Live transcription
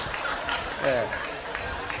Yeah.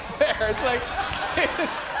 There,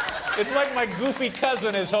 it's like my goofy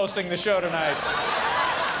cousin is hosting the show tonight.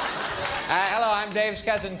 Hello, I'm Dave's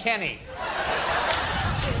cousin Kenny.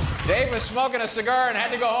 Dave was smoking a cigar and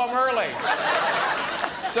had to go home early.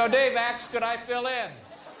 So Dave asked, could I fill in?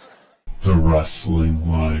 The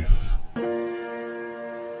Wrestling Life.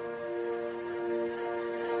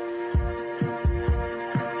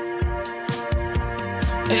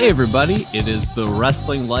 Hey everybody, it is The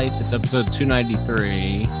Wrestling Life. It's episode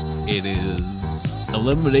 293. It is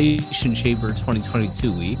Elimination Chamber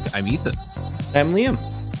 2022 week. I'm Ethan. I'm Liam.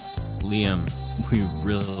 Liam, we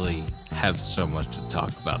really have so much to talk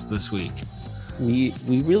about this week. We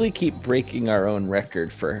really keep breaking our own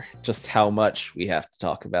record for just how much we have to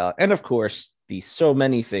talk about. And of course, the so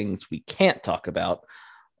many things we can't talk about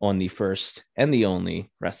on the first and the only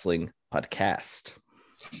wrestling podcast.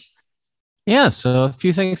 Yeah, so a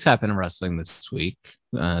few things happened in wrestling this week.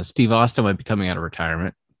 Steve Austin might be coming out of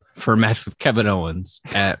retirement for a match with Kevin Owens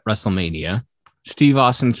at WrestleMania. Steve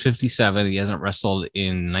Austin's 57. He hasn't wrestled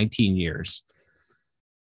in 19 years.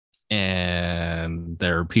 And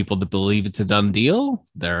there are people that believe it's a done deal.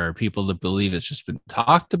 There are people that believe it's just been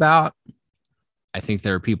talked about. I think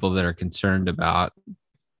there are people that are concerned about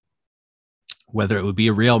whether it would be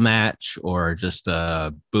a real match or just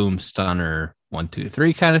a boom stunner 1, 2,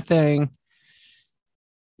 3 kind of thing.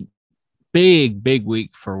 Big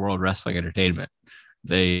week for World Wrestling Entertainment.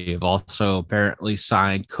 They've also apparently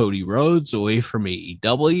signed Cody Rhodes away from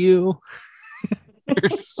AEW.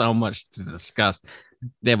 There's so much to discuss.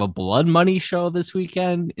 They have a Blood Money show this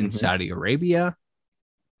weekend in Saudi Arabia.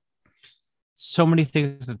 So many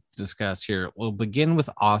things to discuss here. We'll begin with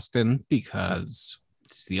Austin because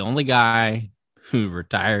it's the only guy who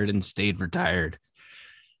retired and stayed retired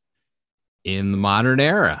in the modern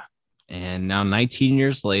era. And now 19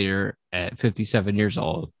 years later, at 57 years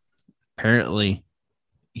old, apparently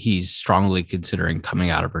he's strongly considering coming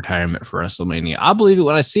out of retirement for WrestleMania. I'll believe it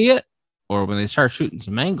when I see it or when they start shooting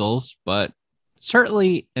some angles, but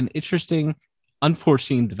certainly an interesting,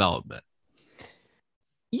 unforeseen development.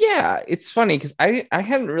 Yeah, it's funny because I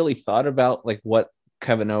hadn't really thought about like what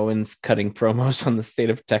Kevin Owens cutting promos on the state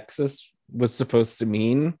of Texas was supposed to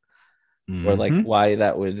mean, or like why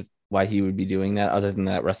he would be doing that, other than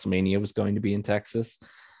that WrestleMania was going to be in Texas.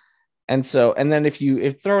 And then if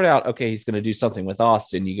throw it out, okay, he's going to do something with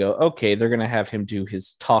Austin, you go, okay, they're going to have him do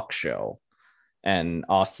his talk show and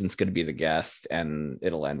Austin's going to be the guest and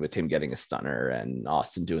it'll end with him getting a stunner and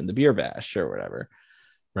Austin doing the beer bash or whatever.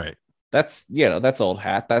 Right. That's, that's old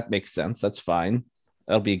hat. That makes sense. That's fine.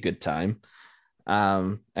 That'll be a good time.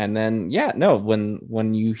 And then,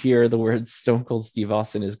 when you hear the words Stone Cold Steve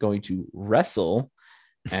Austin is going to wrestle,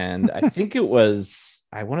 and I think I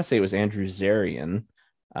want to say it was Andrew Zarian,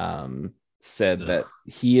 said that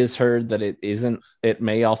he has heard that it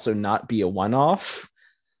may also not be a one-off.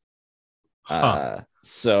 That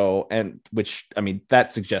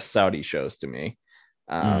suggests Saudi shows to me.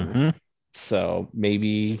 So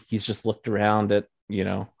maybe he's just looked around at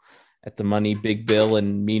the money Big Bill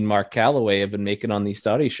and Mean Mark Calloway have been making on these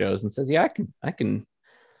Saudi shows and says, yeah, I can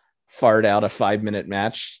fart out a 5-minute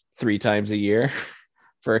match 3 times a year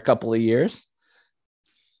for a couple of years.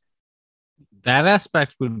 That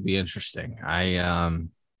aspect would be interesting.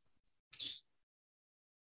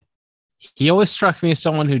 He always struck me as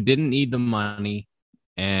someone who didn't need the money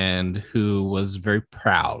and who was very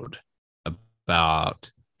proud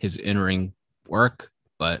about his in-ring work,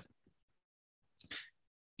 but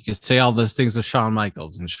you could say all those things of Shawn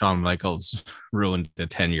Michaels, and Shawn Michaels ruined a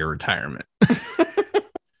 10-year retirement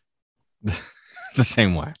the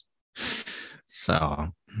same way. So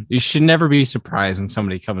you should never be surprised when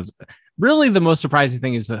somebody comes. Really, the most surprising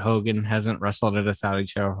thing is that Hogan hasn't wrestled at a Saudi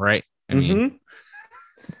show, right? I mean,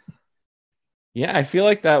 yeah, I feel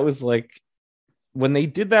like that was like when they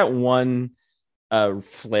did that one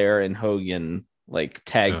Flair and Hogan like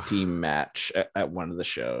tag team match at one of the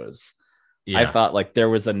shows. Yeah. I thought like there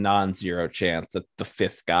was a non-zero chance that the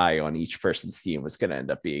 5th guy on each person's team was going to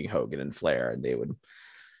end up being Hogan and Flair, and they would,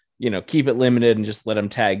 keep it limited and just let them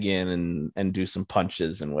tag in and do some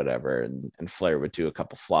punches and whatever. And Flair would do a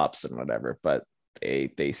couple flops and whatever, but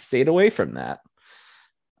they stayed away from that.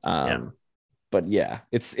 But yeah,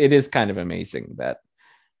 it is kind of amazing that,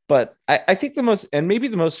 but I think the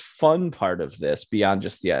most fun part of this, beyond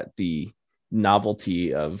just the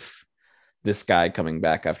novelty of this guy coming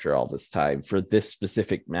back after all this time for this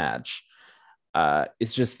specific match,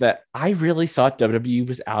 is just that I really thought WWE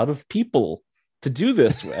was out of people to do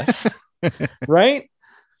this with. Right?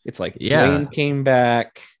 It's like Blaine came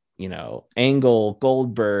back, Angle,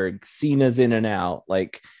 Goldberg, Cena's in and out.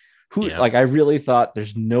 Like Like, I really thought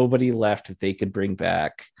there's nobody left that they could bring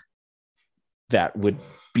back that would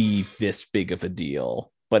be this big of a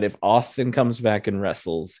deal. But if Austin comes back and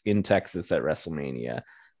wrestles in Texas at WrestleMania,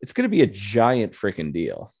 it's going to be a giant freaking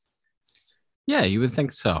deal. Yeah, you would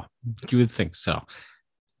think so.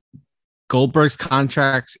 Goldberg's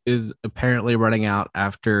contract is apparently running out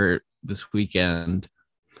after this weekend.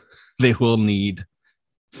 They will need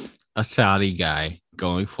a Saudi guy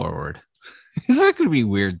going forward. Isn't it going to be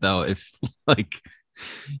weird though if like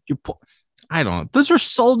I don't know. Those are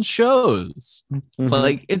sold shows. Mm-hmm.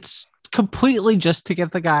 Like it's completely just to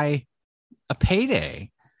get the guy a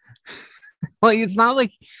payday. Like it's not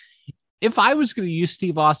like if I was going to use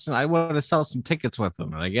Steve Austin, I want to sell some tickets with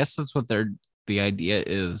him. And I guess that's what the idea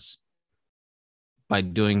is by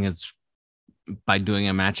doing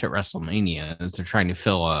a match at WrestleMania is they're trying to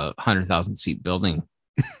fill a 100,000 seat building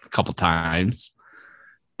a couple times.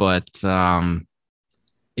 But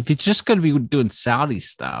if it's just going to be doing Saudi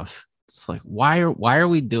stuff, it's like, why are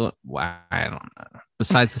we doing? Why I don't know.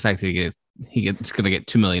 Besides the fact that it's going to get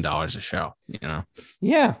 $2 million a show, you know?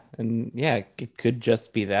 Yeah, and yeah, it could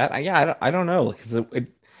just be that. I don't know because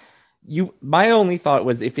my only thought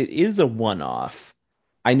was if it is a one-off.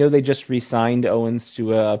 I know they just re-signed Owens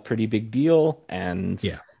to a pretty big deal, and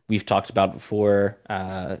we've talked about before.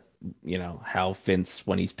 How Vince,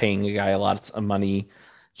 when he's paying a guy a lot of money,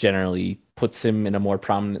 generally puts him in a more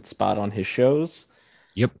prominent spot on his shows.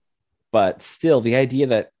 Yep. But still, the idea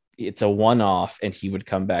that it's a one-off and he would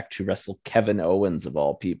come back to wrestle Kevin Owens of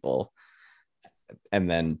all people and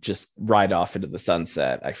then just ride off into the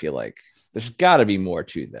sunset, I feel like there's got to be more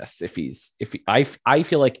to this. I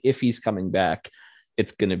feel like if he's coming back,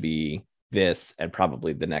 it's going to be this and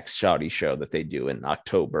probably the next Saudi show that they do in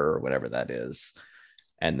October or whatever that is.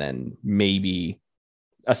 And then maybe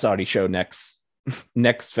a Saudi show next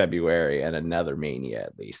February and another Mania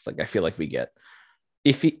at least. Like I feel like we get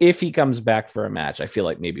if he comes back for a match, I feel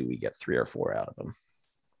like maybe we get 3 or 4 out of him.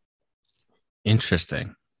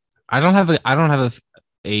 Interesting. I don't have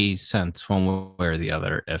a sense one way or the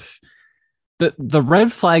other. If the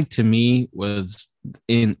red flag to me was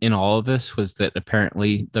in all of this was that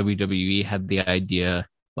apparently WWE had the idea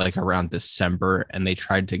like around December and they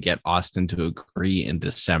tried to get Austin to agree in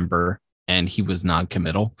December and he was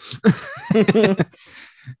non-committal.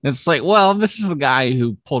 It's like, well, this is the guy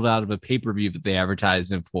who pulled out of a pay-per-view that they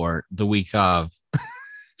advertised him for the week of,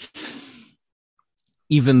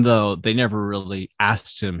 even though they never really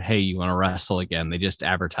asked him, hey, you want to wrestle again? They just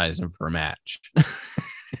advertised him for a match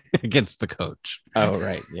against the coach. Oh,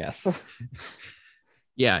 right. Yes.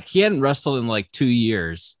 Yeah, he hadn't wrestled in like 2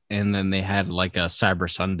 years, and then they had like a Cyber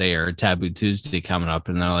Sunday or a Taboo Tuesday coming up,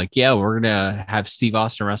 and they're like, yeah, we're gonna have Steve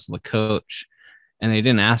Austin wrestle the coach, and they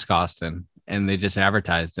didn't ask Austin, and they just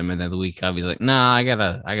advertised him, and then the week of, he's like, nah, I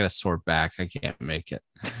gotta sort back, I can't make it.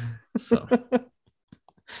 So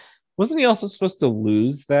wasn't he also supposed to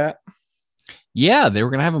lose that? Yeah, they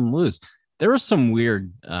were gonna have him lose. There was some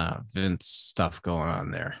weird Vince stuff going on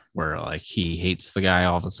there where like he hates the guy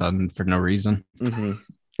all of a sudden for no reason. Mm-hmm.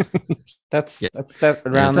 That's that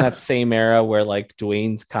around that same era where like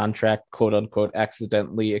Dwayne's contract, quote unquote,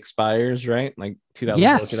 accidentally expires, right? Like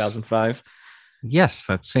 2004, 2005. Yes,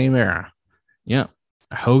 that same era. Yeah.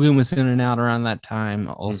 Hogan was in and out around that time.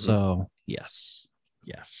 Also, yes.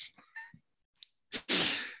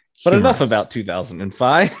 But enough about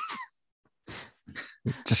 2005.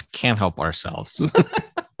 Just can't help ourselves.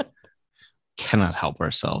 Cannot help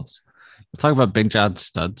ourselves. We'll talk about Big John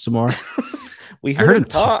Studd some more. We heard him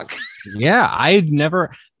talk. Yeah, I'd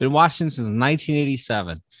never been watching since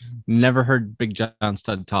 1987. Never heard Big John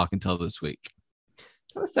Studd talk until this week.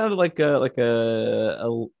 That sounded like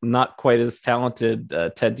a not quite as talented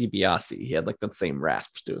Ted DiBiase. He had like the same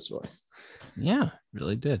rasp to his voice. Yeah,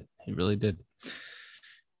 really did. He really did.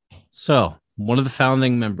 So, one of the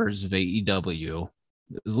founding members of AEW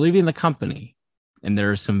is leaving the company, and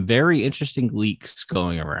there are some very interesting leaks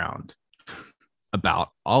going around about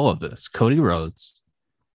all of this. Cody Rhodes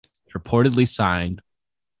reportedly signed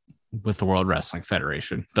with the World Wrestling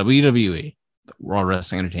Federation. WWE, the World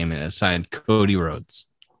Wrestling Entertainment, has signed Cody Rhodes.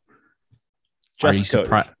 Are you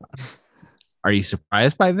surprised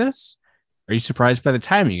by this? Are you surprised by the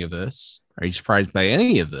timing of this? Are you surprised by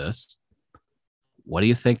any of this? What do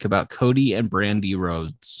you think about Cody and Brandy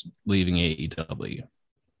Rhodes leaving AEW?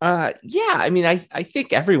 Yeah, I mean, I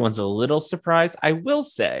think everyone's a little surprised. I will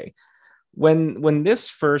say, when this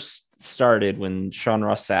first started, when Sean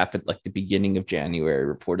Ross Sapp at like the beginning of January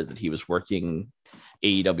reported that he was working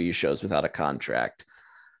AEW shows without a contract,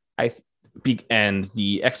 and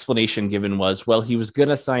the explanation given was, well, he was going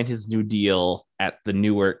to sign his new deal at the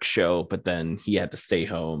Newark show, but then he had to stay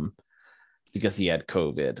home because he had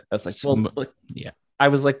COVID. I was like, yeah. I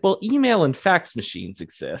was like, well, email and fax machines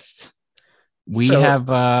exist. We have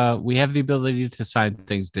the ability to sign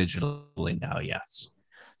things digitally now. Yes.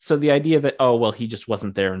 So the idea that, oh, well, he just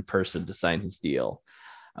wasn't there in person to sign his deal.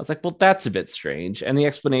 I was like, well, that's a bit strange. And the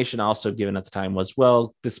explanation also given at the time was,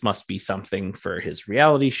 well, this must be something for his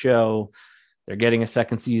reality show. They're getting a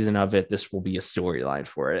second season of it. This will be a storyline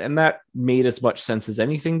for it. And that made as much sense as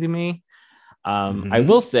anything to me. I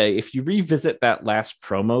will say, if you revisit that last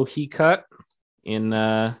promo he cut in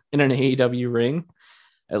an AEW ring,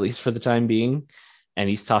 at least for the time being, and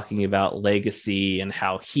he's talking about legacy and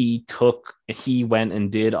how he went and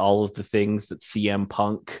did all of the things that CM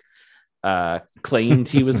Punk claimed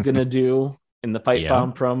he was going to do in the pipe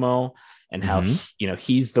bomb promo, and how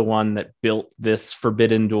he's the one that built this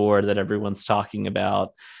forbidden door that everyone's talking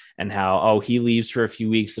about, and how he leaves for a few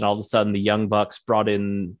weeks and all of a sudden the Young Bucks brought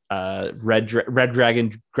in Red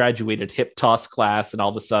Dragon graduated hip toss class, and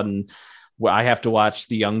all of a sudden I have to watch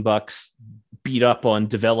the Young Bucks beat up on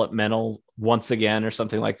developmental once again or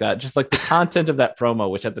something like that. Just like the content of that promo,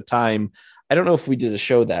 which at the time, I don't know if we did a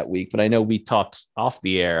show that week, but I know we talked off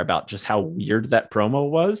the air about just how weird that promo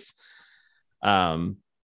was. And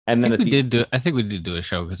I think we did do a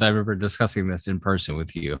show because I remember discussing this in person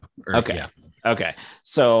with you. Okay.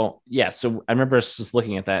 So I remember us just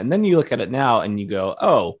looking at that, and then you look at it now and you go,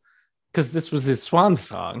 oh, because this was his swan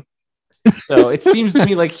song. So it seems to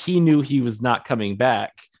me like he knew he was not coming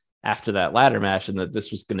back after that ladder match, and that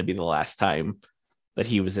this was going to be the last time that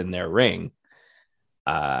he was in their ring.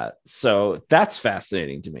 So that's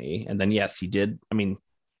fascinating to me. And then, yes, he did. I mean,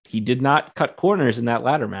 he did not cut corners in that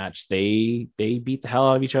ladder match. They beat the hell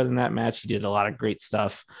out of each other in that match. He did a lot of great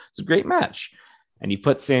stuff. It's a great match. And he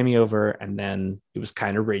put Sammy over, and then it was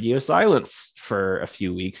kind of radio silence for a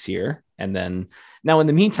few weeks here. And then now in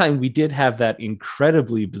the meantime, we did have that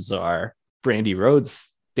incredibly bizarre Brandy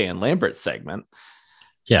Rhodes, Dan Lambert segment.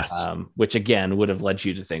 Yes. Which again would have led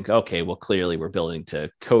you to think, okay, well, clearly we're building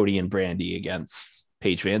to Cody and Brandy against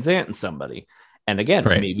Paige Van Zant and somebody. And again,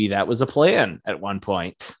 maybe that was a plan at one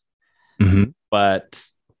point. But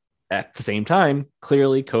at the same time,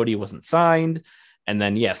 clearly Cody wasn't signed. And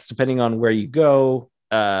then, yes, depending on where you go,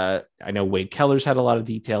 I know Wade Keller's had a lot of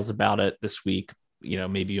details about it this week,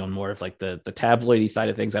 maybe on more of like the tabloidy side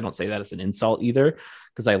of things. I don't say that as an insult either,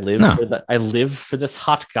 because I live for this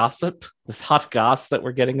hot gossip. This hot goss that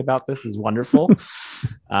we're getting about this is wonderful.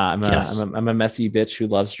 I'm a messy bitch who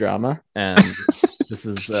loves drama, and this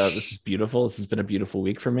is beautiful. This has been a beautiful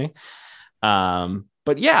week for me.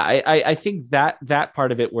 But yeah, I think that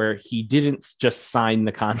part of it, where he didn't just sign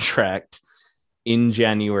the contract in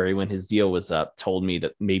January when his deal was up, told me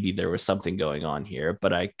that maybe there was something going on here,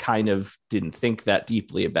 but I kind of didn't think that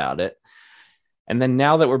deeply about it. And then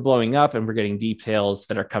now that we're blowing up and we're getting details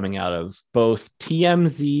that are coming out of both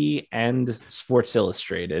TMZ and Sports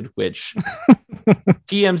Illustrated, which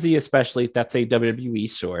TMZ especially, that's a WWE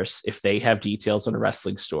source. If they have details on a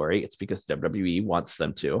wrestling story, it's because WWE wants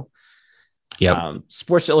them to.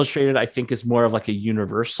 Sports Illustrated, I think, is more of like a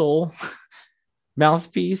universal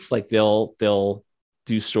mouthpiece. Like they'll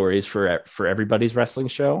do stories for everybody's wrestling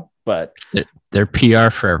show, but they're PR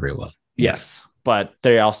for everyone. Yes, but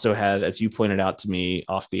they also had, as you pointed out to me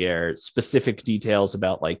off the air, specific details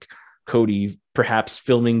about like Cody perhaps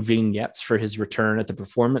filming vignettes for his return at the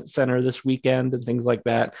Performance Center this weekend and things like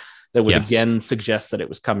that would again suggest that it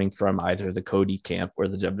was coming from either the Cody camp or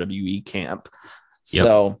the WWE camp.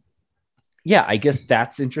 So yeah, I guess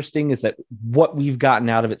that's interesting, is that what we've gotten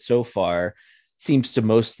out of it so far seems to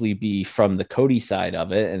mostly be from the Cody side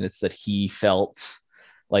of it. And it's that he felt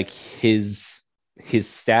like his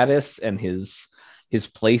status and his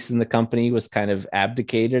place in the company was kind of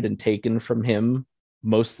abdicated and taken from him,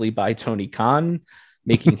 mostly by Tony Khan,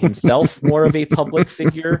 making himself more of a public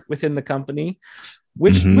figure within the company,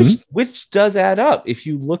 which does add up. If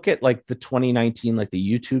you look at like the 2019, like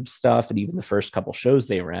the YouTube stuff, and even the first couple shows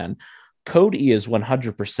they ran, Cody is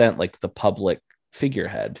 100% like the public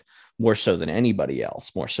figurehead, more so than anybody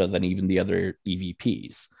else, more so than even the other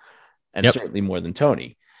EVPs, and certainly more than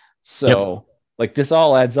Tony. So like this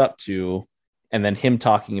all adds up to, and then him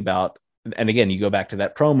talking about, and again, you go back to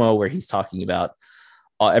that promo where he's talking about,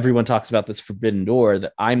 everyone talks about this forbidden door,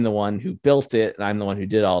 that I'm the one who built it and I'm the one who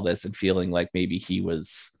did all this, and feeling like maybe he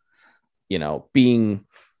was, being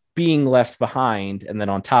left behind. And then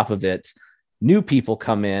on top of it, new people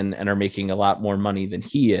come in and are making a lot more money than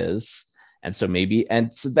he is. And so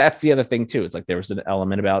that's the other thing too. It's like there was an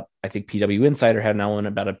element about, I think PW Insider had an element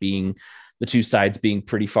about it being the two sides being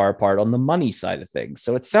pretty far apart on the money side of things.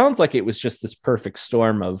 So it sounds like it was just this perfect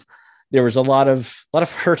storm of, there was a lot of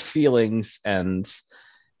hurt feelings and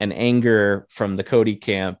and anger from the Cody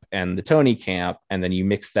camp and the Tony camp, and then you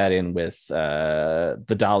mix that in with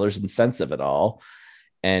the dollars and cents of it all.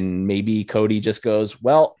 And maybe Cody just goes,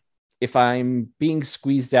 well, if I'm being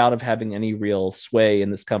squeezed out of having any real sway in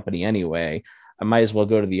this company anyway, I might as well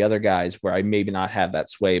go to the other guys where I maybe not have that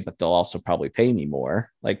sway, but they'll also probably pay me more.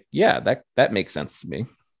 Like, yeah, that makes sense to me.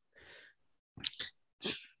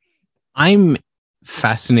 I'm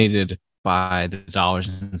fascinated by the dollars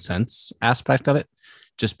and cents aspect of it,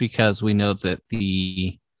 just because we know that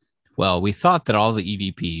we thought that all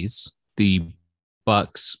the EVPs, the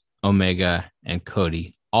Bucks, Omega, and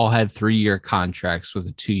Cody all had 3-year contracts with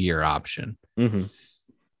a 2-year option. Mm-hmm.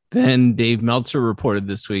 Then Dave Meltzer reported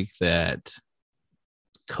this week that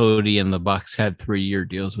Cody and the Bucks had 3-year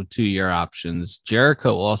deals with 2-year options.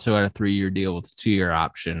 Jericho also had a 3-year deal with a 2-year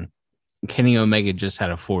option. Kenny Omega just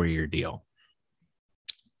had a 4-year deal.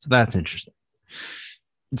 So that's interesting.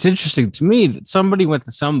 It's interesting to me that somebody went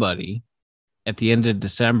to somebody at the end of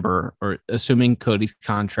December, or assuming Cody's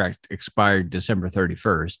contract expired December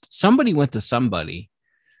 31st, somebody went to somebody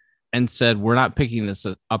and said, we're not picking this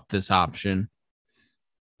option.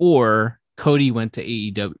 Or Cody went to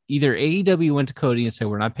AEW. Either AEW went to Cody and said,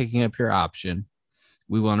 we're not picking up your option.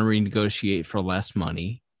 We want to renegotiate for less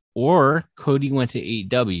money. Or Cody went to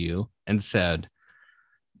AEW and said,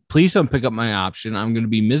 please don't pick up my option. I'm going to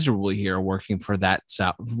be miserable here working for that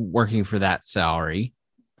salary.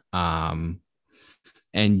 And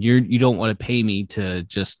you don't want to pay me to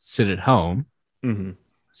just sit at home. Mm-hmm.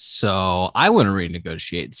 So I want to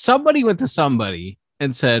renegotiate. Somebody went to somebody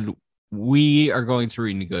and said, we are going to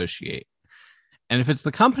renegotiate. And if it's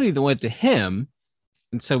the company that went to him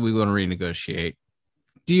and said, we want to renegotiate,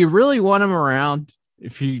 do you really want him around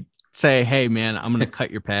if you say, hey, man, I'm going to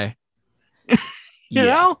cut your pay? You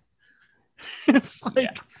know? It's like,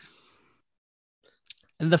 yeah.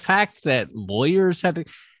 And the fact that lawyers had to,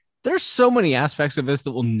 there's so many aspects of this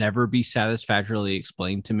that will never be satisfactorily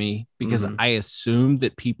explained to me, because I assume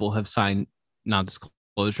that people have signed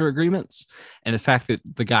non-disclosure agreements. And the fact that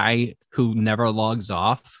the guy who never logs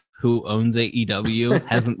off, who owns AEW,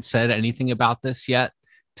 hasn't said anything about this yet,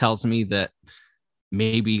 tells me that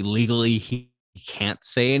maybe legally he can't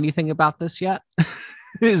say anything about this yet.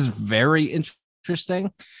 Is very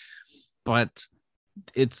interesting. But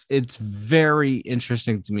it's very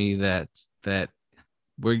interesting to me that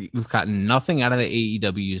we've gotten nothing out of the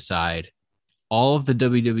AEW side. All of the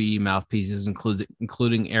WWE mouthpieces,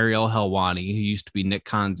 including Ariel Helwani, who used to be Nick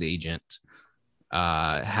Khan's agent,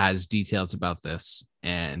 has details about this,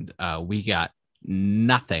 and we got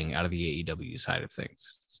nothing out of the AEW side of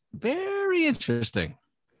things. It's very interesting.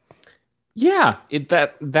 Yeah,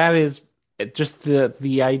 that is just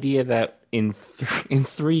the idea that in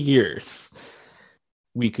 3 years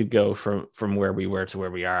we could go from where we were to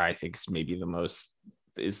where we are. I think is maybe the most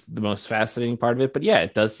fascinating part of it. But yeah,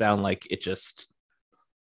 it does sound like it just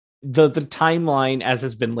the timeline as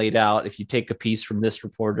has been laid out. If you take a piece from this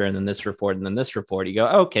reporter and then this report and then this report, you go,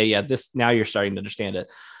 okay, yeah, this now you're starting to understand it.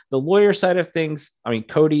 The lawyer side of things, I mean,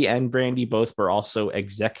 Cody and Brandy both were also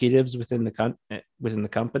executives within the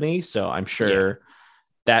company, so I'm sure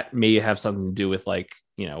that may have something to do with, like,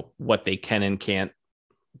 you know, what they can and can't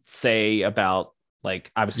say about,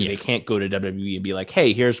 like, obviously they can't go to WWE and be like,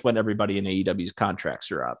 hey, here's when everybody in AEW's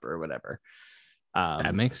contracts are up or whatever.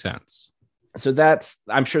 That makes sense. So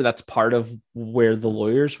I'm sure that's part of where the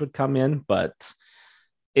lawyers would come in, but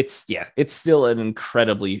it's still an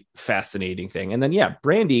incredibly fascinating thing. And then,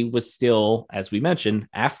 Brandy was still, as we mentioned,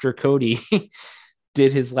 after Cody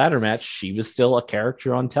did his ladder match, she was still a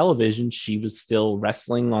character on television. She was still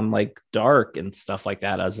wrestling on, like, Dark and stuff like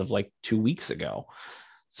that as of, like, 2 weeks ago.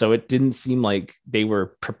 So it didn't seem like they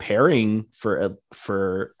were preparing for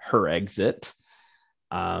her exit.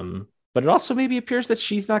 But it also maybe appears that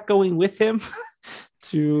she's not going with him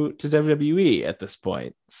to WWE at this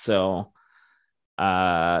point. So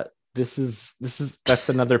that's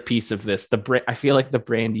another piece of this. I feel like the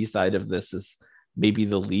Brandy side of this is maybe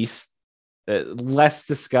the less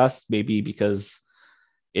discussed, maybe because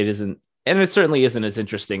it isn't, and it certainly isn't as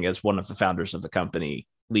interesting as one of the founders of the company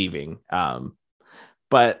leaving.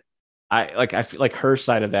 But I feel like her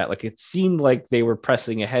side of that, like, it seemed like they were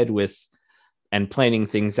pressing ahead with and planning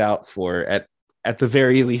things out for, at the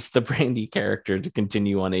very least, the Brandy character to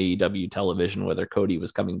continue on AEW television, whether Cody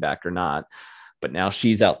was coming back or not. But now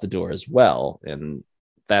she's out the door as well, and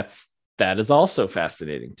that is also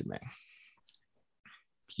fascinating to me.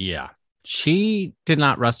 Yeah, she did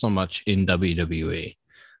not wrestle much in WWE.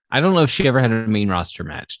 I don't know if she ever had a main roster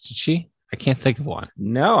match. Did she? I can't think of one.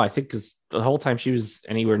 No, I think because the whole time she was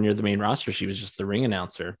anywhere near the main roster, she was just the ring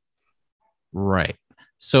announcer. Right.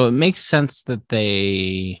 So it makes sense that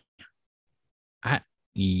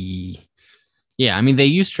yeah, I mean, they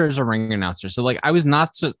used her as a ring announcer. So like, I was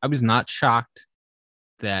not shocked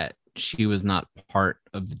that she was not part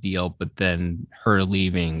of the deal, but then her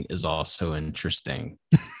leaving is also interesting,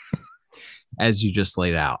 as you just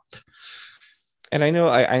laid out. And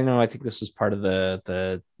I think this was part of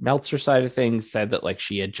the Meltzer side of things, said that like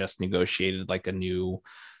she had just negotiated like a new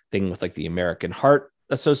thing with like the American Heart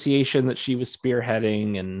Association that she was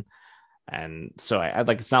spearheading, and so I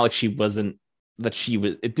like, it's not like she wasn't, that she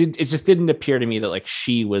was, it just didn't appear to me that like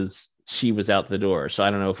she was out the door. So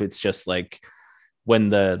I don't know if it's just like when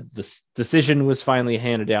the decision was finally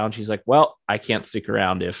handed down, she's like, well, I can't stick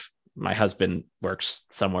around if my husband works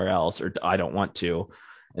somewhere else, or I don't want to.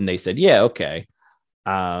 And they said, yeah, okay.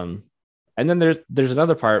 And then there's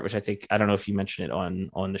another part, which I think, I don't know if you mentioned it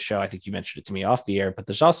on the show. I think you mentioned it to me off the air, but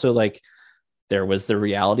there's also like, there was the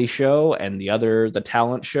reality show and the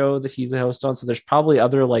talent show that he's the host on. So there's probably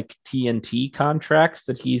other like TNT contracts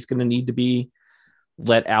that he's going to need to be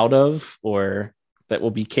let out of, or that will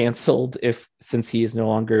be canceled since he is no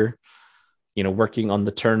longer, working on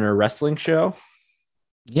the Turner wrestling show.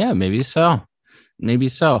 Yeah, maybe so. Maybe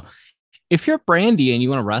so. If you're Brandy and you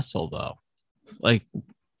want to wrestle, though, like,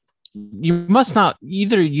 you must not,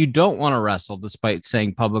 either you don't want to wrestle despite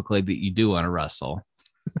saying publicly that you do want to wrestle,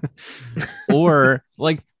 or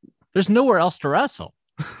like there's nowhere else to wrestle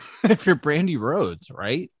if you're Brandy Rhodes,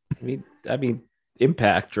 right? I mean,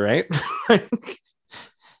 Impact, right?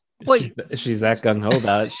 Like, she's that gung ho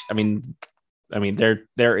about it. I mean,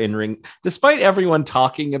 they're in ring, despite everyone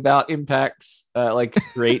talking about Impact's like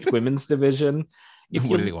great women's division.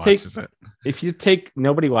 Nobody watches it.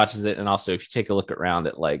 Nobody watches it, and also if you take a look around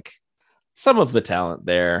at like some of the talent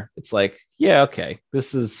there, it's like, yeah, okay,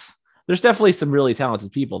 there's definitely some really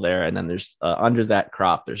talented people there, and then there's under that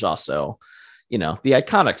crop, there's also, the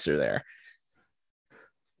Iconics are there.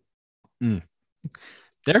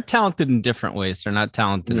 They're talented in different ways. They're not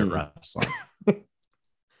talented at wrestling.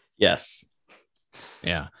 Yes.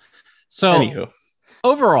 Yeah. So Anywho.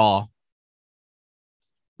 Overall,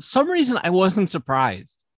 some reason I wasn't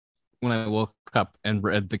surprised when I woke up and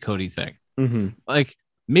read the Cody thing. Mm-hmm. Like,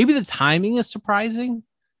 maybe the timing is surprising,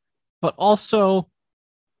 but also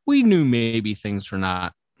we knew maybe things were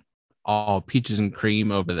not all peaches and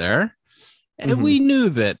cream over there. And we knew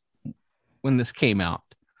that when this came out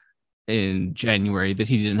in January that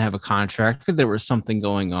he didn't have a contract, that there was something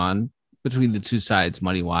going on between the two sides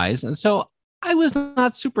money wise. And so I was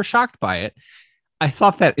not super shocked by it. I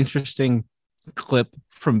thought that interesting clip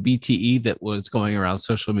from BTE that was going around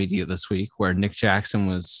social media this week, where Nick Jackson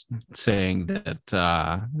was saying that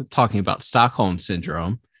talking about Stockholm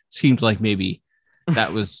syndrome, seemed like maybe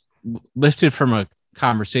that was lifted from a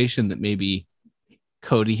conversation that maybe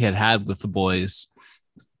Cody had with the boys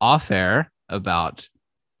off air about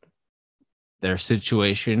their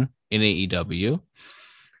situation in AEW,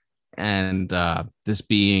 and this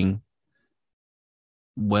being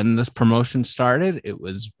when this promotion started, it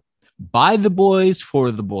was by the boys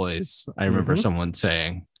for the boys. I remember someone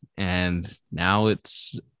saying, and now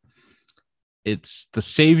it's the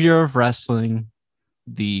savior of wrestling,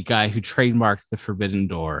 the guy who trademarked the Forbidden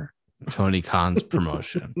Door, Tony Khan's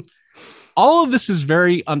promotion. All of this is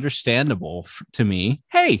very understandable to me.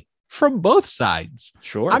 Hey, from both sides.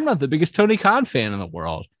 Sure. I'm not the biggest Tony Khan fan in the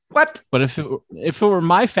world. What? But if it were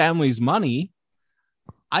my family's money,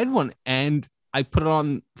 I'd want, and I put it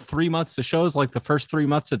on 3 months of shows like the first 3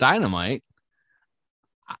 months of Dynamite,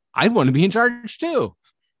 I'd want to be in charge too.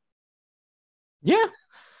 Yeah.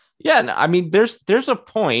 Yeah. No, I mean, there's a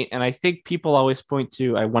point, and I think people always point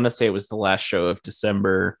to, I want to say it was the last show of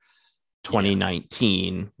December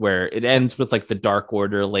 2019, where it ends with like the Dark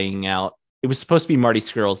Order laying out. It was supposed to be Marty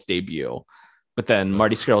Scurll's debut, but then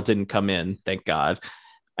Marty Scurll didn't come in, thank God.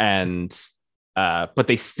 And but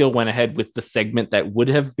they still went ahead with the segment that would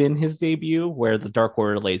have been his debut, where the Dark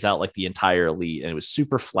Order lays out like the entire elite, and it was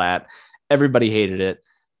super flat. Everybody hated it.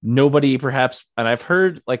 Nobody, perhaps, and I've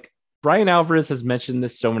heard like Brian Alvarez has mentioned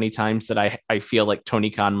this so many times that I feel like Tony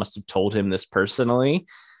Khan must have told him this personally,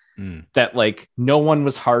 that like no one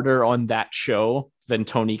was harder on that show than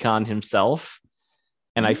Tony Khan himself.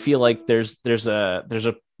 And I feel like there's a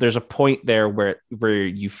point there where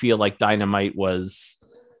you feel like Dynamite was,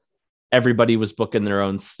 everybody was booking their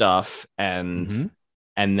own stuff, and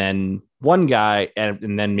then one guy,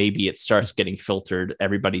 and then maybe it starts getting filtered.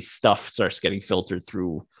 Everybody's stuff starts getting filtered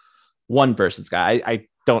through one person's guy.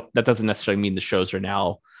 That doesn't necessarily mean the shows are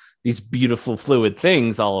now these beautiful fluid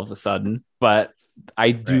things all of a sudden, but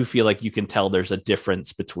I do feel like you can tell there's a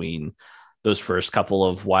difference between those first couple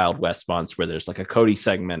of Wild West months where there's like a Cody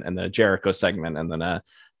segment and then a Jericho segment and then a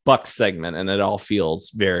Bucks segment, and it all feels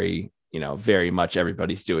very, very much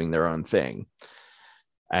everybody's doing their own thing.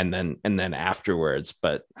 And then afterwards,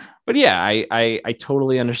 but yeah, I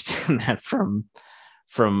totally understand that from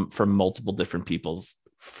multiple different people's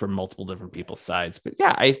sides. But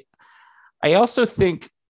yeah, I also think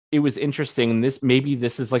it was interesting, and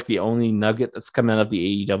this is like the only nugget that's come out of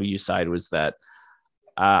the AEW side, was that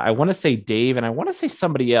I want to say Dave and I want to say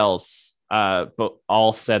somebody else, but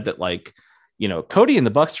all said that, like, Cody and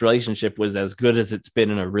the Bucks relationship was as good as it's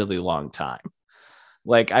been in a really long time.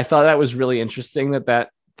 Like, I thought that was really interesting that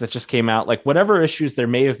just came out. Like, whatever issues there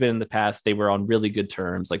may have been in the past, they were on really good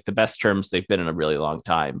terms, like the best terms they've been in a really long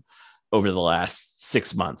time over the last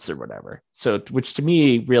 6 months or whatever. So, which to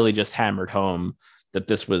me really just hammered home that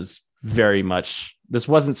this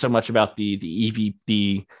wasn't so much about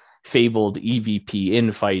the fabled EVP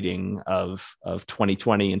infighting of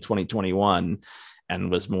 2020 and 2021, and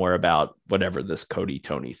was more about whatever this Cody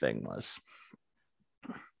Tony thing was.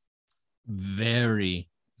 Very,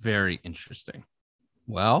 very interesting.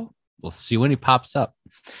 Well, we'll see when he pops up.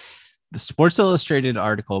 The Sports Illustrated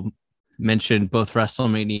article mentioned both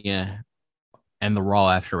WrestleMania and the Raw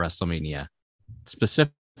after WrestleMania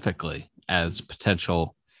specifically as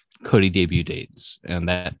potential Cody debut dates. And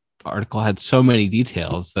that article had so many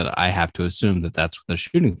details that I have to assume that that's what they're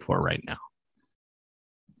shooting for right now.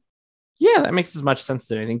 Yeah, that makes as much sense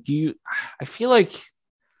to me. I think. I feel like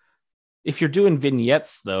if you're doing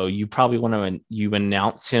vignettes, though, you probably want to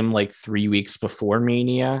announce him like 3 weeks before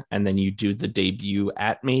Mania, and then you do the debut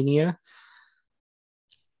at Mania.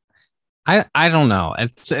 I don't know.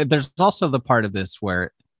 There's also the part of this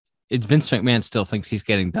where Vince McMahon still thinks he's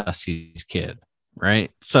getting Dusty's kid,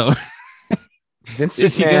 right? So Vince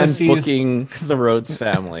McMahon booking the Rhodes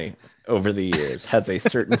family over the years has a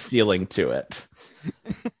certain ceiling to it.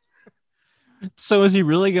 So is he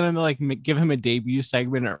really going to like give him a debut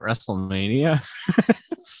segment at WrestleMania?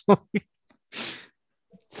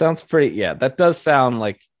 Sounds pretty. Yeah, that does sound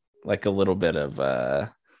like a little bit of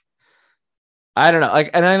I don't know.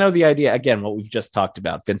 Like, and I know the idea, again, what we've just talked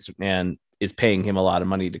about, Vince McMahon is paying him a lot of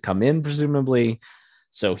money to come in, presumably.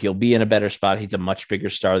 So he'll be in a better spot. He's a much bigger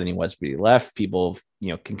star than he was when he left. People,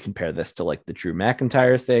 can compare this to like the Drew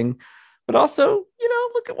McIntyre thing, but also,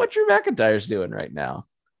 look at what Drew McIntyre's doing right now.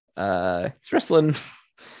 He's wrestling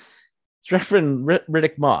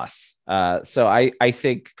Riddick Moss. So I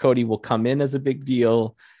think Cody will come in as a big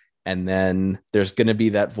deal, and then there's going to be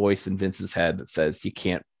that voice in Vince's head that says you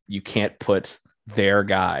can't put their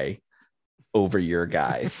guy over your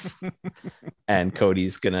guys. And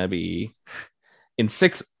Cody's going to be in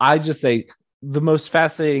I just say the most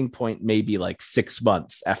fascinating point may be like 6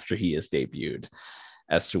 months after he is debuted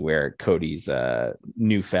as to where Cody's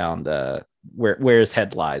newfound where his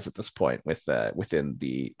head lies at this point within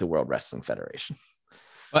the World Wrestling Federation.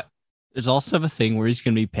 But there's also a thing where he's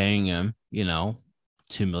going to be paying him, $2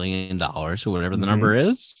 million or whatever the number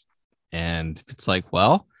is. And it's like,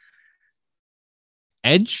 well,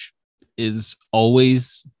 Edge is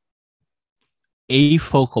always a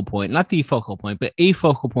focal point, not the focal point, but a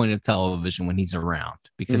focal point of television when he's around,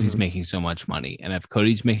 because he's making so much money. And if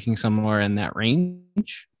Cody's making somewhere in that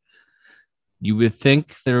range, you would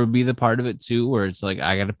think there would be the part of it too, where it's like,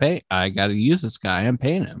 I got to use this guy. I'm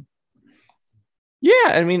paying him.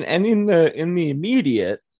 Yeah. I mean, and in the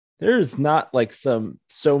immediate, there's not like so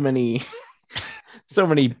many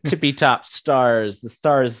tippy top stars.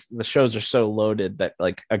 The shows are so loaded that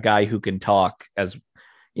like a guy who can talk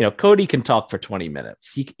Cody can talk for 20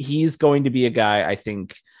 minutes. He's going to be a guy, I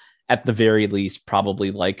think, at the very least,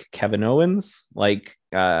 probably like Kevin Owens, like,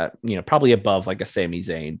 probably above like a Sami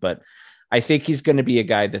Zayn. But I think he's going to be a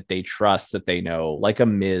guy that they trust, that they know, like a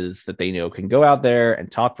Miz, that they know can go out there and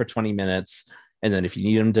talk for 20 minutes. And then if you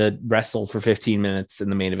need him to wrestle for 15 minutes in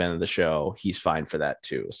the main event of the show, he's fine for that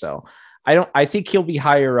too. So I think he'll be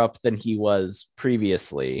higher up than he was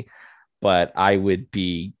previously, but I would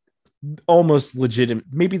be almost legitimate.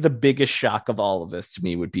 Maybe the biggest shock of all of this to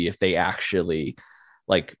me would be if they actually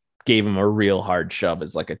like gave him a real hard shove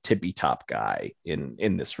as like a tippy top guy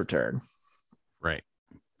in this return. Right.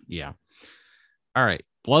 Yeah. All right.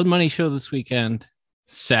 Blood Money show this weekend,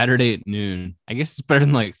 Saturday at noon. I guess it's better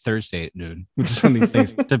than like Thursday at noon, which is when these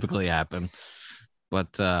things typically happen.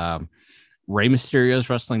 But Rey Mysterio's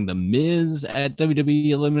wrestling The Miz at WWE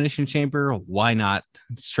Elimination Chamber. Why not?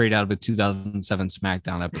 Straight out of a 2007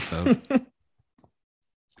 SmackDown episode.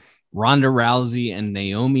 Ronda Rousey and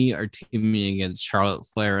Naomi are teaming against Charlotte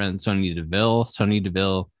Flair and Sonya Deville. Sonya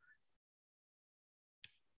Deville,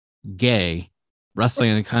 gay, wrestling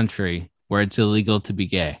in a country where it's illegal to be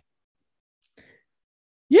gay.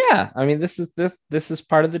 Yeah, I mean, this is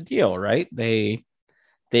part of the deal, right? They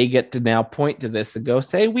get to now point to this and go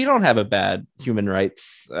say, we don't have a bad human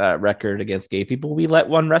rights record against gay people. We let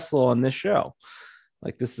one wrestle on this show.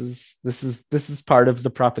 Like this is part of the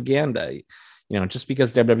propaganda. Just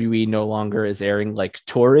because WWE no longer is airing like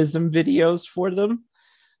tourism videos for them,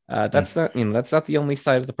 that's not the only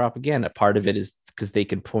side of the propaganda. Part of it is because they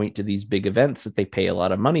can point to these big events that they pay a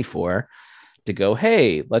lot of money for to go,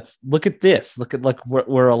 hey, let's look at this. Look at like what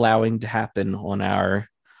we're allowing to happen on our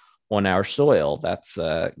soil. That's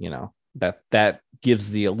that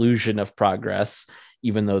gives the illusion of progress,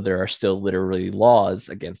 even though there are still literally laws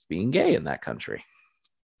against being gay in that country.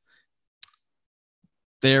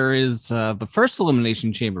 There is the first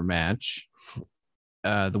Elimination Chamber match.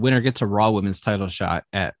 The winner gets a Raw Women's title shot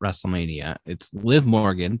at WrestleMania. It's Liv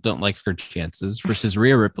Morgan, don't like her chances, versus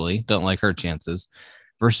Rhea Ripley, don't like her chances,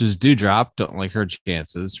 versus Doudrop, don't like her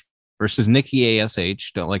chances, versus Nikki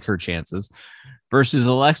ASH, don't like her chances, versus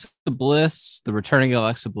Alexa Bliss, the returning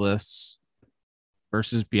Alexa Bliss,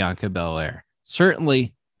 versus Bianca Belair.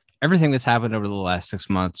 Certainly, everything that's happened over the last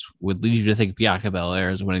 6 months would lead you to think Bianca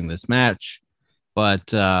Belair is winning this match,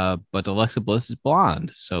 but Alexa Bliss is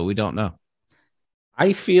blonde, so we don't know.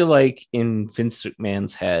 I feel like in Vince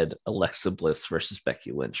McMahon's head, Alexa Bliss versus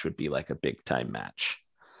Becky Lynch would be like a big time match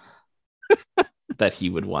that he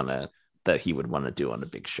would want to do on a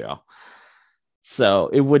big show. So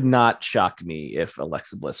it would not shock me if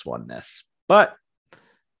Alexa Bliss won this, but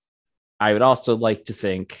I would also like to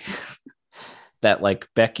think that like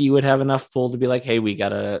Becky would have enough pull to be like, hey, we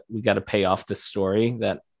gotta pay off this story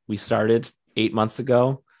that we started 8 months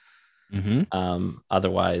ago. Mm-hmm.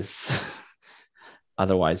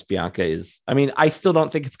 Otherwise, Bianca is, I mean, I still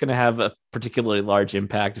don't think it's going to have a particularly large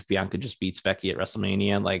impact if Bianca just beats Becky at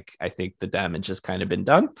WrestleMania. Like, I think the damage has kind of been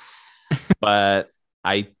done. But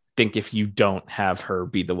I think if you don't have her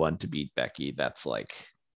be the one to beat Becky, that's like,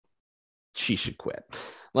 she should quit.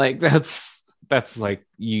 Like, that's like,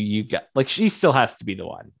 you got, like, she still has to be the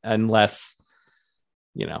one, unless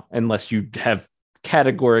you have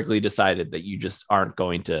categorically decided that you just aren't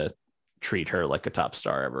going to treat her like a top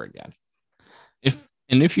star ever again.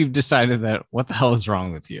 If you've decided that, what the hell is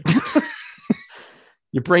wrong with you?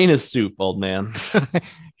 Your brain is soup, old man. The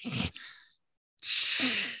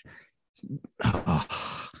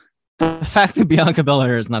fact that Bianca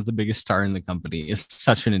Belair is not the biggest star in the company is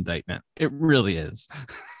such an indictment. It really is.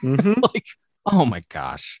 Mm-hmm. Like, oh my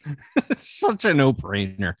gosh. It's such a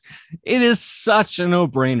no-brainer. It is such a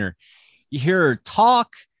no-brainer. You hear her talk,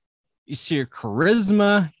 you see her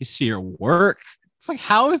charisma, you see her work. It's like,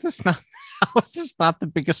 how is this not the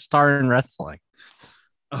biggest star in wrestling?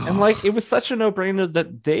 And like, it was such a no-brainer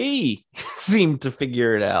that they seemed to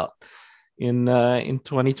figure it out in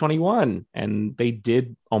 2021, and they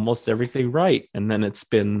did almost everything right. And then it's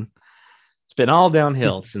been all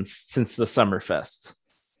downhill since the Summerfest.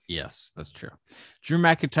 Yes, that's true. Drew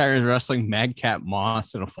McIntyre is wrestling Madcap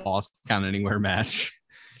Moss in a Falls Count Anywhere match.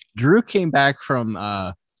 Drew came back from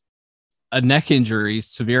a neck injury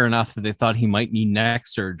severe enough that they thought he might need neck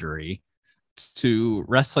surgery, to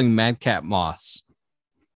wrestling Madcap Moss.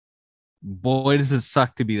 Boy, does it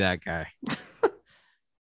suck to be that guy.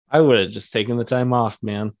 I would have just taken the time off,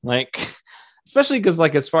 man. Like, especially because,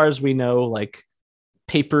 like, as far as we know, like,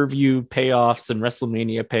 pay-per-view payoffs and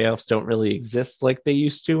WrestleMania payoffs don't really exist like they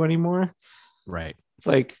used to anymore. Right. It's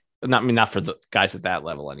like, not for the guys at that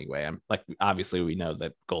level anyway. I'm like, obviously we know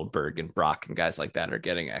that Goldberg and Brock and guys like that are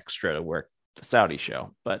getting extra to work the Saudi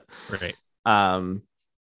show, but right.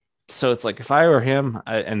 So it's like, if I were him,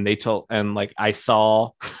 I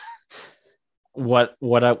saw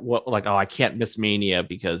I can't miss Mania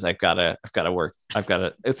because I've got to work.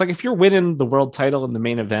 It's like, if you're winning the world title in the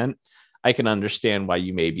main event, I can understand why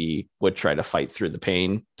you maybe would try to fight through the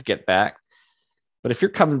pain to get back. But if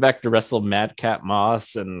you're coming back to wrestle Madcap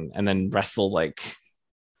Moss and then wrestle like,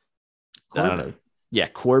 Corbin. I don't know, yeah,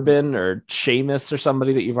 Corbin or Sheamus or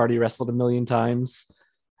somebody that you've already wrestled a million times,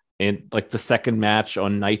 in like the second match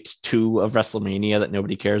on night 2 of WrestleMania that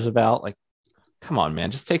nobody cares about, like, come on,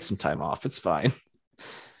 man, just take some time off. It's fine.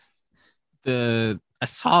 I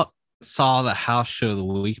saw the house show the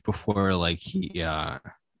week before, like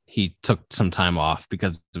he took some time off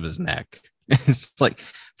because of his neck. It's like,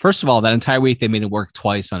 first of all, that entire week they made him work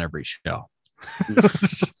twice on every show.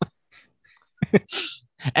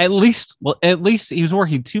 At least he was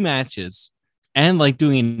working 2 matches and like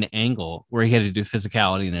doing an angle where he had to do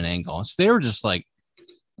physicality in an angle. So they were just like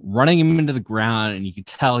running him into the ground, and you could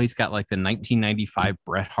tell he's got like the 1995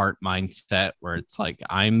 Bret Hart mindset where it's like,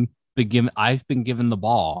 I've been given the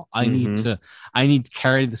ball. I need to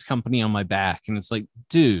carry this company on my back. And it's like,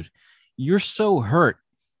 dude, you're so hurt.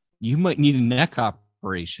 you might need a neck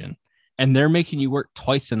operation, and they're making you work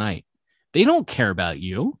twice a night. They don't care about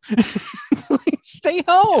you. It's like, stay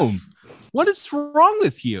home. Yes. What is wrong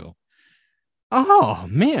with you? Oh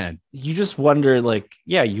man. You just wonder,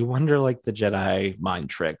 you wonder the Jedi mind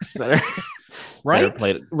tricks that are right. That are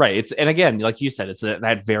played. Right. It's, and again, like you said, it's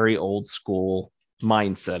that very old school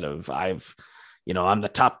mindset of I'm the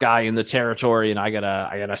top guy in the territory and I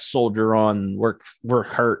gotta soldier on, work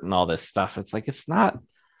hurt and all this stuff. It's like, it's not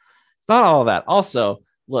all that. Also,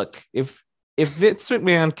 look, if Vince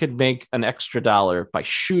McMahon could make an extra $1 by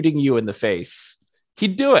shooting you in the face,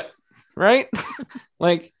 he'd do it, right?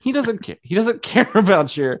 He doesn't care. He doesn't care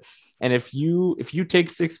about your. And if you take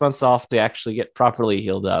 6 months off to actually get properly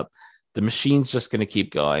healed up, the machine's just going to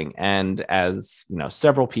keep going. And as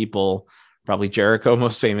several people, probably Jericho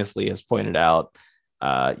most famously, has pointed out,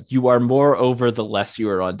 you are more over the less you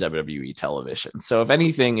are on WWE television. So if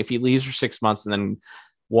anything, if he leaves for 6 months and then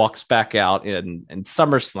walks back out in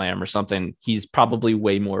SummerSlam or something, he's probably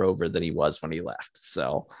way more over than he was when he left.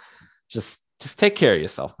 So just take care of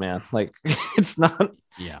yourself, man. It's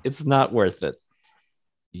not worth it.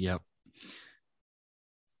 Yep.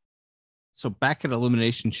 So back at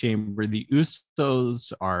Elimination Chamber, the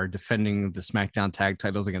Usos are defending the SmackDown tag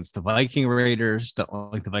titles against the Viking Raiders.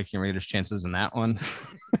 Don't like the Viking Raiders' chances in that one.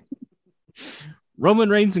 Roman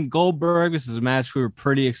Reigns and Goldberg. This is a match we were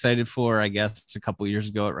pretty excited for, I guess, a couple years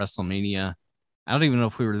ago at WrestleMania. I don't even know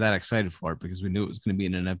if we were that excited for it because we knew it was going to be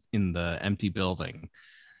in the empty building.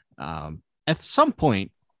 At some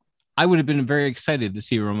point, I would have been very excited to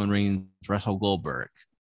see Roman Reigns wrestle Goldberg.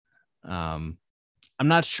 I'm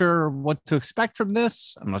not sure what to expect from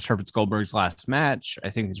this. I'm not sure if it's Goldberg's last match. I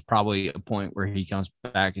think there's probably a point where he comes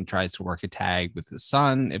back and tries to work a tag with his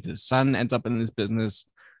son. If his son ends up in this business,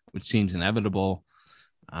 which seems inevitable.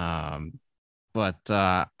 But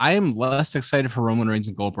I am less excited for Roman Reigns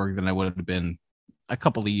and Goldberg than I would have been a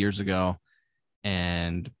couple of years ago.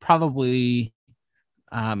 And probably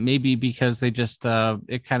maybe because they just,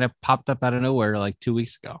 it kind of popped up out of nowhere 2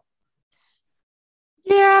 weeks ago.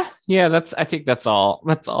 Yeah, I think that's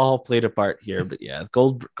all played a part here. But yeah,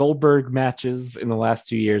 Goldberg matches in the last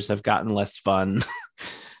 2 years have gotten less fun.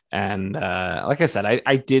 And like I said,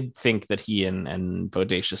 I did think that he and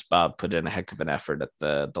Bodacious Bob put in a heck of an effort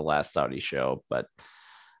at the last Saudi show. But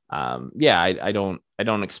I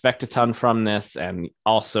don't expect a ton from this. And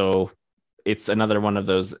also, it's another one of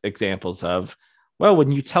those examples of, well,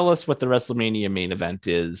 when you tell us what the WrestleMania main event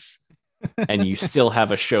is, and you still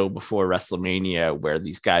have a show before WrestleMania where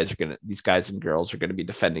these guys and girls are going to be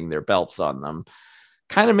defending their belts on them,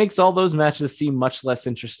 kind of makes all those matches seem much less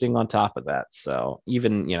interesting on top of that. So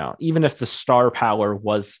even if the star power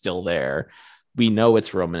was still there, we know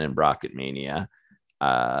it's Roman and Brock at Mania.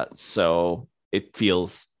 So it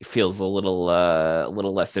feels a little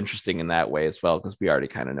less interesting in that way as well, because we already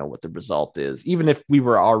kind of know what the result is. Even if we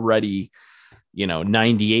were already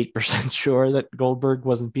 98% sure that Goldberg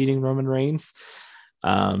wasn't beating Roman Reigns,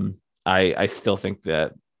 I still think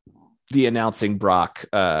that the announcing Brock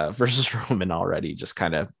versus Roman already just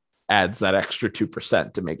kind of adds that extra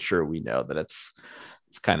 2% to make sure we know that it's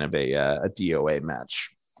kind of a DOA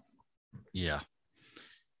match. Yeah.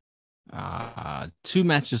 2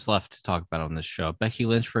 matches left to talk about on this show. Becky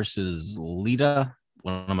Lynch versus Lita,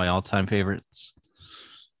 one of my all-time favorites.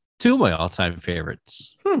 2 of my all-time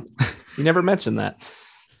favorites. You never mentioned that.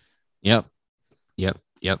 Yep.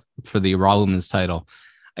 For the Raw Women's title.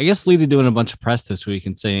 I guess Lita doing a bunch of press this week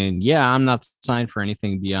and saying, yeah, I'm not signed for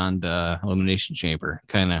anything beyond Elimination Chamber.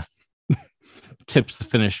 Kind of tips the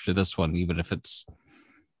finish to this one, even if it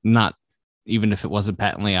wasn't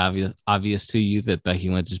patently obvious to you that Becky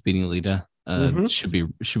Lynch is beating Lita. Should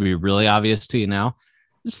be really obvious to you now.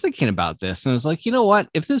 Just thinking about this, and I was like, you know what?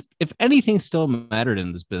 If anything still mattered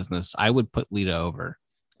in this business, I would put Lita over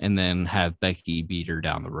and then have Becky beat her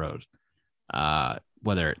down the road.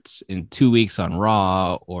 Whether it's in 2 weeks on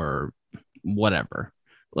Raw or whatever.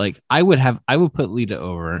 I would put Lita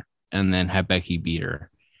over and then have Becky beat her.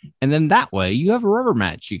 And then that way you have a rubber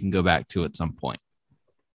match you can go back to at some point.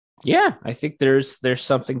 Yeah, I think there's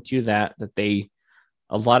something to that they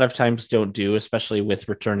a lot of times don't do, especially with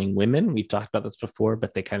returning women. We've talked about this before,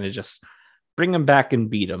 but they kind of just bring them back and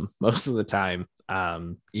beat them most of the time.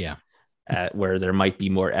 Where there might be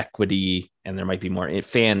more equity and there might be more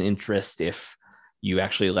fan interest if you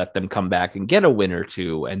actually let them come back and get a win or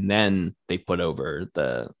two, and then they put over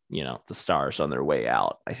the stars on their way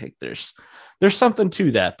out. I think there's something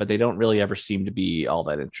to that, but they don't really ever seem to be all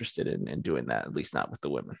that interested in doing that, at least not with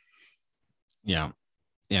the women. Yeah.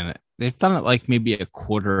 Yeah. They've done it maybe a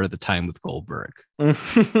quarter of the time with Goldberg.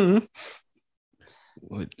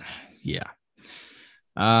 Yeah.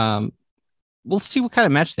 Um, we'll see what kind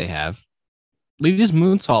of match they have. Lita's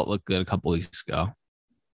moonsault looked good a couple weeks ago.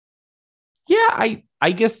 Yeah,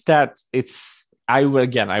 I guess that I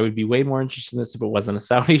would be way more interested in this if it wasn't a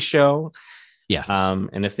Saudi show. Yes.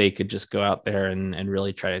 And if they could just go out there and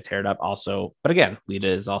really try to tear it up. Also, but again, Lita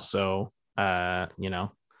is also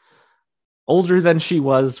older than she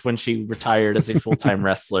was when she retired as a full-time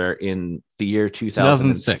wrestler in the year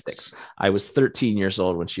 2006. I was 13 years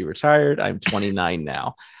old when she retired. I'm 29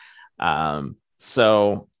 now.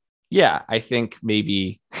 So yeah, I think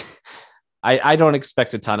maybe I don't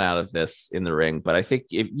expect a ton out of this in the ring, but I think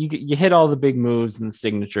if you hit all the big moves and the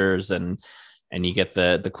signatures and you get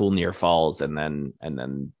the cool near falls and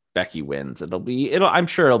then Becky wins, I'm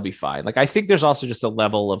sure it'll be fine. Like, I think there's also just a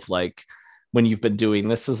level of like, when you've been doing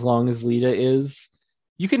this as long as Lita is,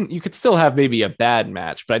 you could still have maybe a bad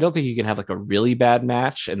match, but I don't think you can have like a really bad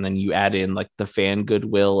match and then you add in like the fan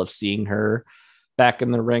goodwill of seeing her back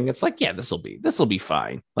in the ring. It's like, yeah, this will be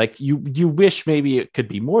fine. Like, you wish maybe it could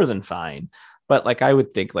be more than fine, but like, I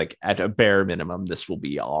would think like at a bare minimum, this will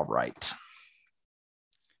be all right.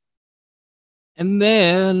 And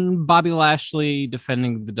then Bobby Lashley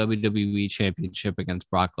defending the WWE Championship against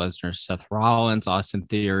Brock Lesnar, Seth Rollins, Austin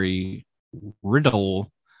Theory, Riddle,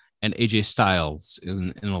 and AJ Styles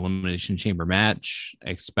in an Elimination Chamber match. I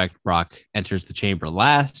expect Brock enters the chamber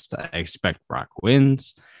last. I expect Brock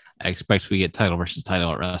wins. I expect we get title versus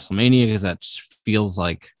title at WrestleMania, because that just feels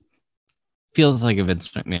like a Vince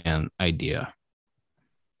McMahon idea.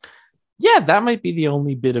 Yeah, that might be the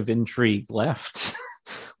only bit of intrigue left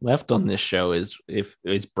on this show, is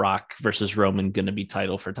Brock versus Roman going to be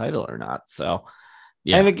title for title or not. So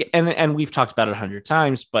yeah, and we've talked about it 100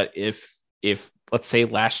 times, but if let's say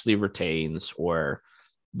Lashley retains or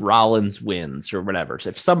Rollins wins or whatever, so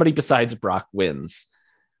if somebody besides Brock wins,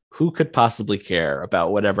 who could possibly care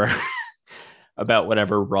about whatever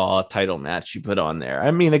Raw title match you put on there?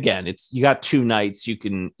 I mean, again, you got 2 nights, you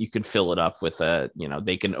can fill it up with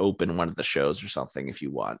they can open one of the shows or something if you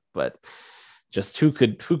want, but just who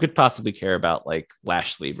could possibly care about like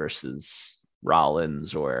Lashley versus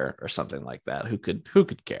Rollins or something like that? Who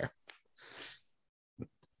could care?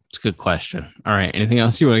 It's a good question. All right, anything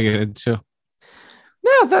else you want to get into?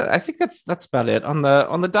 No, I think that's about it. On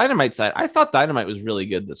the Dynamite side, I thought Dynamite was really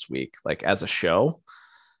good this week, like as a show,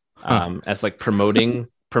 as like promoting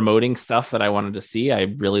stuff that I wanted to see.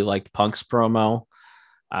 I really liked Punk's promo,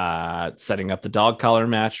 setting up the dog collar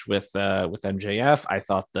match with MJF. I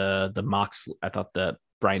thought the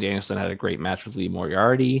Bryan Danielson had a great match with Lee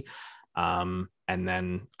Moriarty, and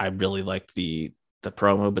then I really liked the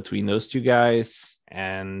promo between those two guys.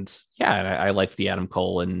 And yeah, I liked the Adam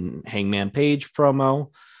Cole and Hangman Page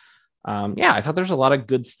promo. Yeah, I thought there's a lot of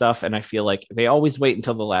good stuff, and I feel like they always wait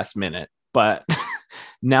until the last minute, but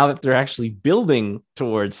now that they're actually building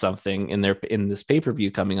towards something in this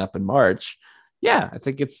pay-per-view coming up in March, yeah, I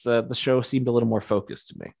think it's the show seemed a little more focused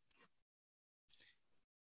to me.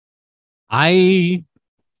 I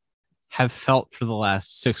have felt for the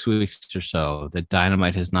last 6 weeks or so that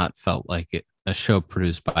Dynamite has not felt like a show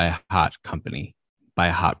produced by a hot company, by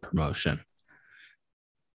a hot promotion.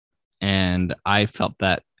 And I felt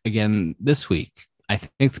that again this week. I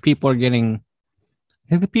think the people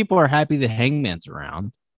are happy that Hangman's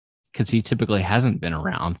around, because he typically hasn't been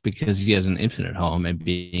around because he has an infinite home, and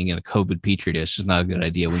being in a COVID petri dish is not a good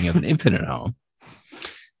idea when you have an infinite home.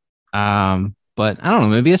 But I don't know,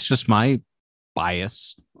 maybe it's just my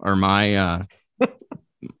bias or my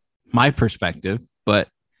my perspective, but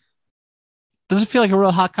it doesn't feel like a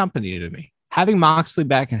real hot company to me. Having Moxley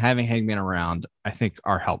back and having Hangman around, I think,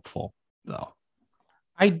 are helpful, though.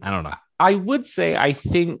 I don't know. I would say I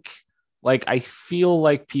think, like, I feel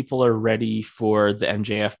like people are ready for the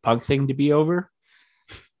MJF Punk thing to be over.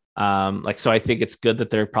 So I think it's good that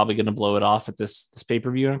they're probably going to blow it off at this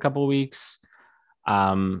pay-per-view in a couple of weeks.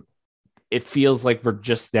 It feels like we're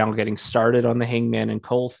just now getting started on the Hangman and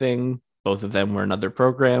Cole thing. Both of them were in other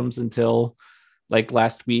programs until like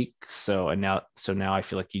last week. So now I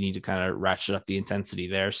feel like you need to kind of ratchet up the intensity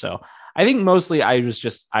there. So I think mostly I was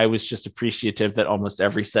just appreciative that almost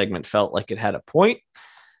every segment felt like it had a point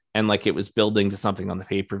and like it was building to something on the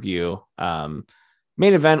pay-per-view. Main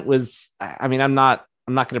event was, I mean, I'm not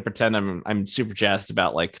going to pretend I'm super jazzed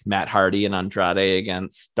about like Matt Hardy and Andrade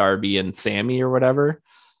against Darby and Sammy or whatever.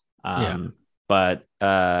 But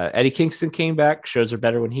Eddie Kingston came back. Shows are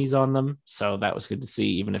better when he's on them, so that was good to see,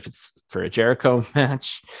 even if it's for a Jericho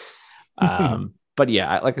match. But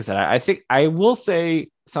yeah, like I said, I think I will say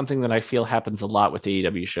something that I feel happens a lot with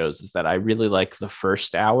AEW shows is that I really like the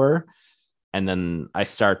first hour and then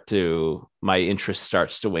my interest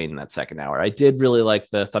starts to wane in that second hour. I did really like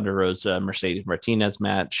the Thunder Rosa Mercedes Martinez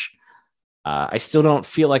match. I still don't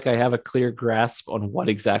feel like I have a clear grasp on what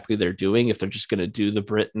exactly they're doing, if they're just going to do the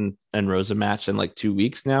Britt and Rosa match in like 2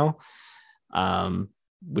 weeks now,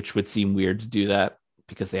 which would seem weird to do that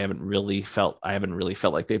because I haven't really felt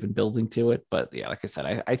like they've been building to it. But yeah, like I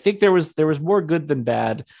said, I think there was more good than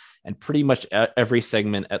bad, and pretty much every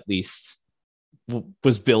segment at least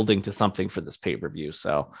was building to something for this pay-per-view.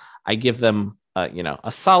 So I give them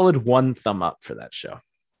a solid 1 thumb up for that show.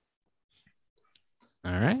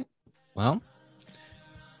 All right. Well,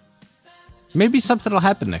 maybe something will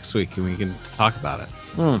happen next week and we can talk about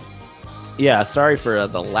it. Yeah, sorry for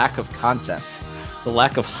the lack of content, the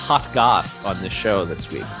lack of hot goss on this show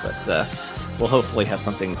this week, but we'll hopefully have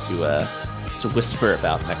something to whisper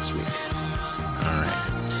about next week. All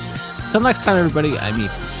right. Till next time, everybody, I'm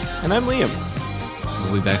Ethan. And I'm Liam.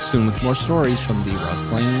 We'll be back soon with more stories from the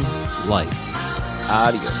wrestling life.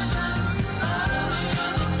 Adios.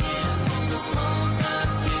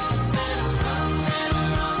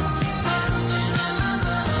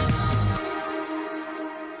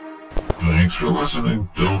 Thanks for listening.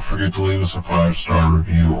 Don't forget to leave us a 5-star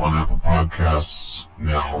review on Apple Podcasts.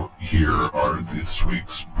 Now, here are this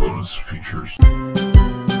week's bonus features.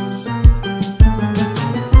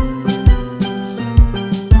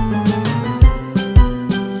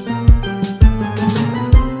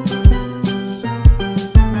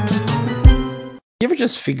 You ever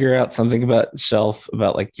just figure out something about yourself,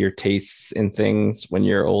 about like your tastes in things when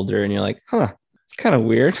you're older, and you're like, it's kind of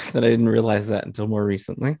weird that I didn't realize that until more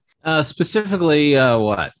recently? Specifically,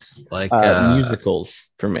 what? Like musicals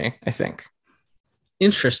for me, I think.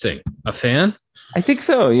 Interesting. A fan? I think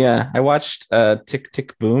so, yeah. I watched Tick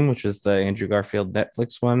Tick Boom, which was the Andrew Garfield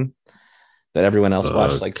Netflix one that everyone else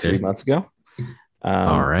watched like 3 months ago.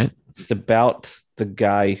 All right. It's about the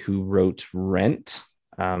guy who wrote Rent.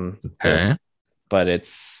 Okay. But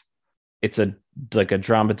it's a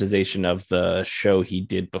dramatization of the show he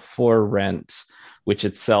did before Rent, which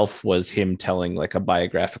itself was him telling like a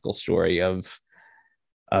biographical story of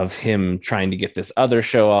him trying to get this other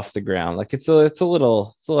show off the ground. Like it's a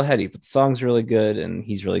little heady, but the song's really good and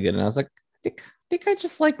he's really good. And I was like, I think I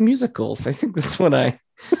just like musicals. I think that's what I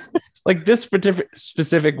like. This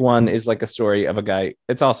specific one is like a story of a guy.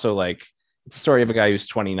 It's also like it's a story of a guy who's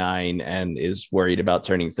 29 and is worried about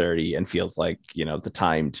turning 30 and feels like, the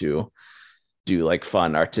time to do like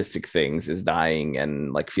fun artistic things is dying,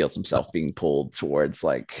 and like feels himself being pulled towards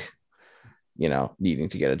like, needing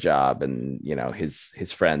to get a job, and,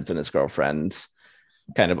 his friends and his girlfriend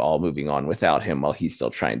kind of all moving on without him while he's still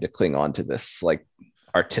trying to cling on to this like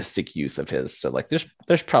artistic youth of his. So like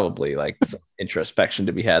there's probably like some introspection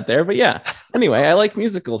to be had there, but yeah, anyway, I like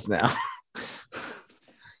musicals now.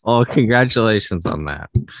 Well, congratulations on that.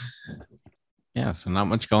 Yeah, so not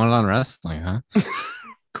much going on wrestling, huh?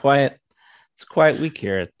 Quiet. It's a quiet week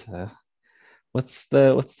here at what's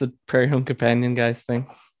the Prairie Home Companion guys thing?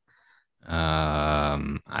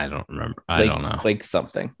 I don't remember. I Lake, don't know. Lake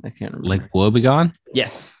something. I can't remember. Lake Wobegon?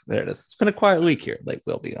 Yes, there it is. It's been a quiet week here. Lake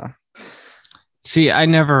Wobegon. See, I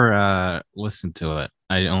never listened to it.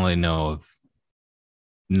 I only know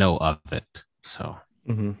of it. So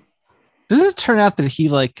doesn't it turn out that he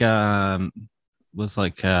like was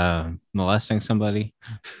like molesting somebody?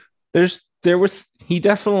 He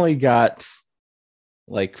definitely got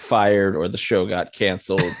like fired, or the show got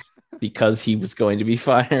canceled because he was going to be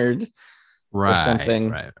fired, right? Or something.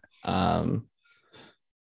 Right.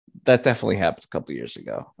 That definitely happened a couple years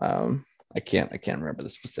ago. I can't remember the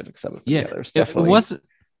specifics of it. Yeah, there's definitely. It was.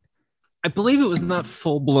 I believe it was not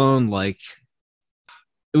full blown like.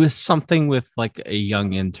 It was something with like a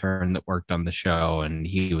young intern that worked on the show, and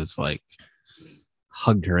he was like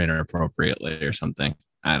hugged her inappropriately or something.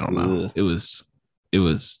 I don't know. Ugh. It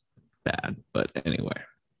was bad, but anyway,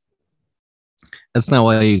 that's not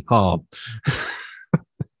what you call.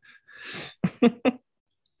 All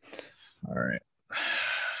right.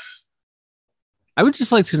 I would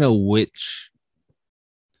just like to know which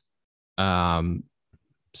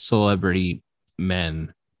celebrity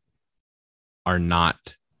men are not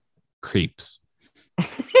creeps.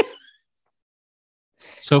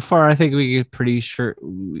 So far, I think we're pretty sure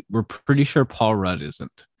Paul Rudd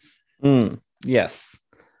isn't. Yes,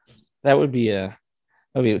 that would be a.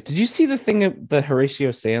 Did you see the thing, the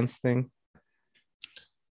Horatio Sands thing?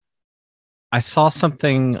 I saw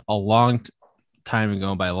something a long time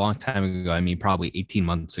ago. By a long time ago, I mean probably 18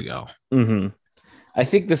 months ago. I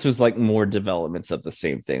think this was like more developments of the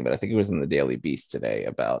same thing, but I think it was in the Daily Beast today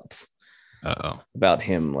about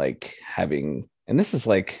him like having, and this is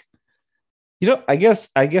like I guess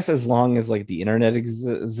as long as like the internet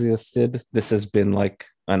existed, this has been like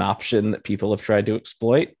an option that people have tried to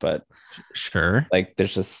exploit. But Sure. like,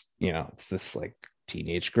 there's just it's this like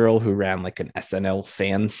teenage girl who ran like an SNL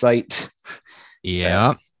fan site.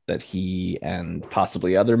 Yeah. That he and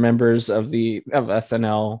possibly other members of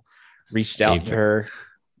SNL reached out to her.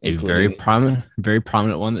 A very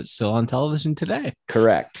prominent one that's still on television today.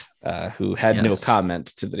 Correct. Who had no comment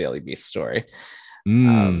to the Daily Beast story.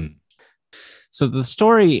 So the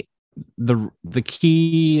story, the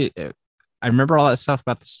key, I remember all that stuff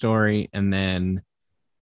about the story, and then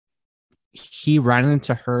he ran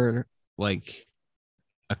into her like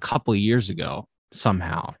a couple of years ago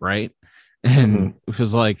somehow, right? And it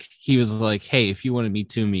was like, he was like, hey, if you want to Me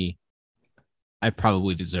Too me, I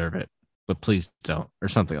probably deserve it, but please don't, or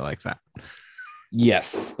something like that.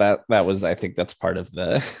 Yes, that was, I think that's part of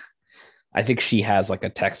the, I think she has like a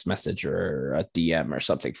text message or a DM or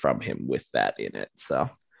something from him with that in it. So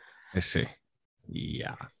I see.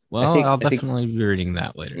 Yeah. Well, I'll definitely be reading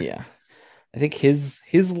that later. Yeah. I think his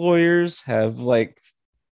lawyers have like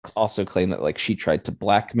also claimed that like she tried to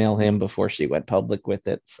blackmail him before she went public with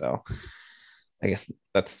it. So I guess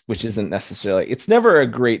which isn't necessarily, it's never a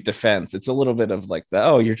great defense. It's a little bit of like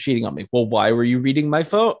oh, you're cheating on me. Well, why were you reading my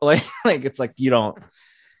phone? Like it's like you don't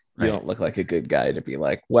look like a good guy to be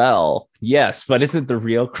like, well, yes, but isn't the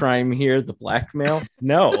real crime here the blackmail?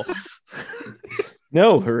 No.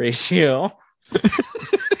 No, Horatio.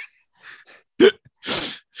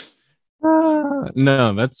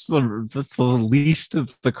 No, that's the least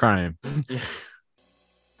of the crime. Yes.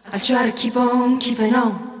 I try to keep on keeping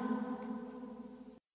on.